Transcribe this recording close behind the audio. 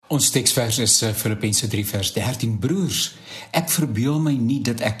Ons teksvers is Filippense 3 vers 13. Broers, ek verbeel my nie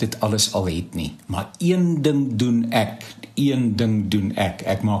dat ek dit alles al het nie, maar een ding doen ek.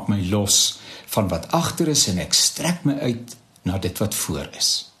 Ek maak my los van wat agter is en ek strek my uit na dit wat voor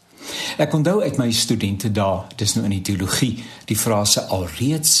is. Ek onthou uit my studentedae, dis nou in die teologie, die frase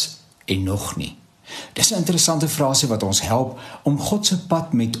alreeds en nog nie. Dis 'n interessante frase wat ons help om God se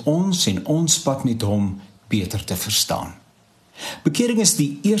pad met ons en ons pad met hom beter te verstaan. Bekering is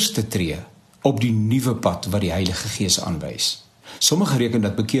die eerste tree op die nuwe pad wat die Heilige Gees aanwys. Sommige reken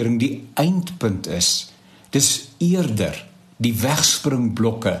dat bekering die eindpunt is. Dis eerder die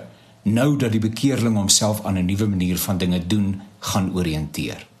wegspringblokke nou dat die bekeerling homself aan 'n nuwe manier van dinge doen gaan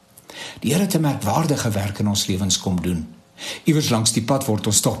oriënteer. Die Here het 'n merkwaardige werk in ons lewens kom doen. Iewers langs die pad word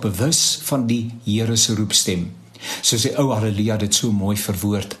ons tog bewus van die Here se roepstem. Soos die ou Halleluja dit so mooi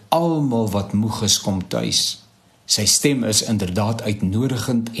verwoord, almal wat moeg is kom tuis. Sy stem is inderdaad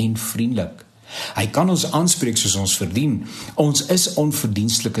uitnodigend en vriendelik. Hy kan ons aanspreek soos ons verdien. Ons is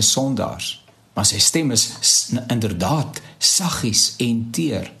onverdienstelike sondaars. Maar sy stem is inderdaad saggies en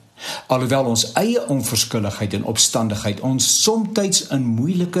teer. Alhoewel ons eie onverskilligheid en opstandigheid ons somtyds in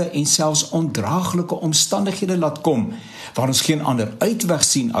moeilike en selfs ondraaglike omstandighede laat kom, waar ons geen ander uitweg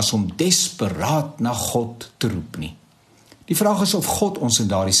sien as om desperaat na God te roep nie. Die vraag is of God ons in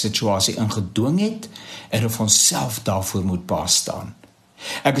daardie situasie ingedwing het en of ons self daarvoor moet staan.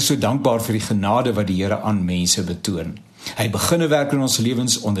 Ek is so dankbaar vir die genade wat die Here aan mense betoon. Hy begin 'n werk in ons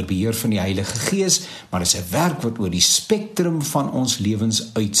lewens onder beheer van die Heilige Gees, maar dit is 'n werk wat oor die spektrum van ons lewens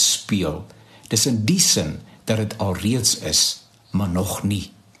uitspeel. Dis in die sin dat dit alreeds is, maar nog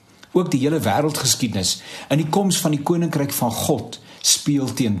nie. Ook die hele wêreldgeskiedenis en die koms van die koninkryk van God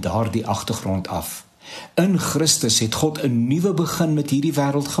speel teen daardie agtergrond af. In Christus het God 'n nuwe begin met hierdie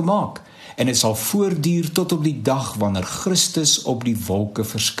wêreld gemaak en dit sal voortduur tot op die dag wanneer Christus op die wolke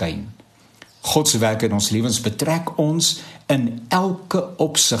verskyn. God se werk in ons lewens betrek ons in elke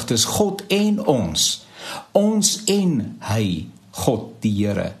opsig. Dis God en ons en hy, God die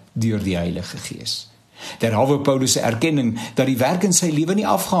Here, deur die Heilige Gees. Derhalwe Paulus se erkenning dat die werk in sy lewe nie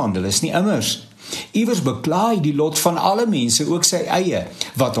afgehandel is nie, immers. Iewers beklaai die lot van alle mense, ook sy eie,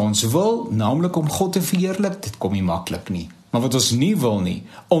 wat ons wil, naamlik om God te verheerlik, dit kom nie maklik nie. Maar wat ons nie wil nie,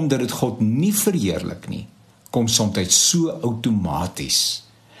 omdat dit God nie verheerlik nie, kom soms so outomaties.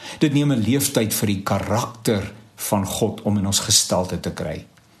 Dit neem 'n leeftyd vir die karakter van God om in ons gestalte te kry.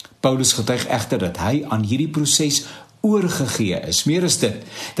 Paulus getuig egter dat hy aan hierdie proses oorgegee is. Meer is dit,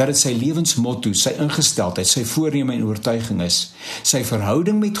 dat dit sy lewensmotto, sy ingesteldheid, sy voorneme en oortuiging is. Sy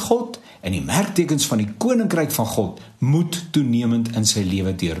verhouding met God en die merktekens van die koninkryk van God moet toenemend in sy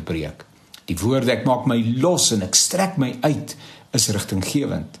lewe deurbreek. Die woorde ek maak my los en ek strek my uit is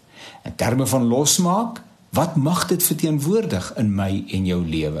rigtinggewend. In terme van losmaak, wat mag dit verteenwoordig in my en jou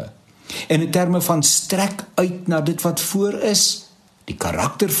lewe? En in terme van strek uit na dit wat voor is, die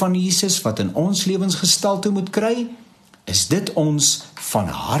karakter van Jesus wat in ons lewens gestalte moet kry, is dit ons van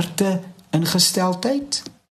harte ingesteldheid?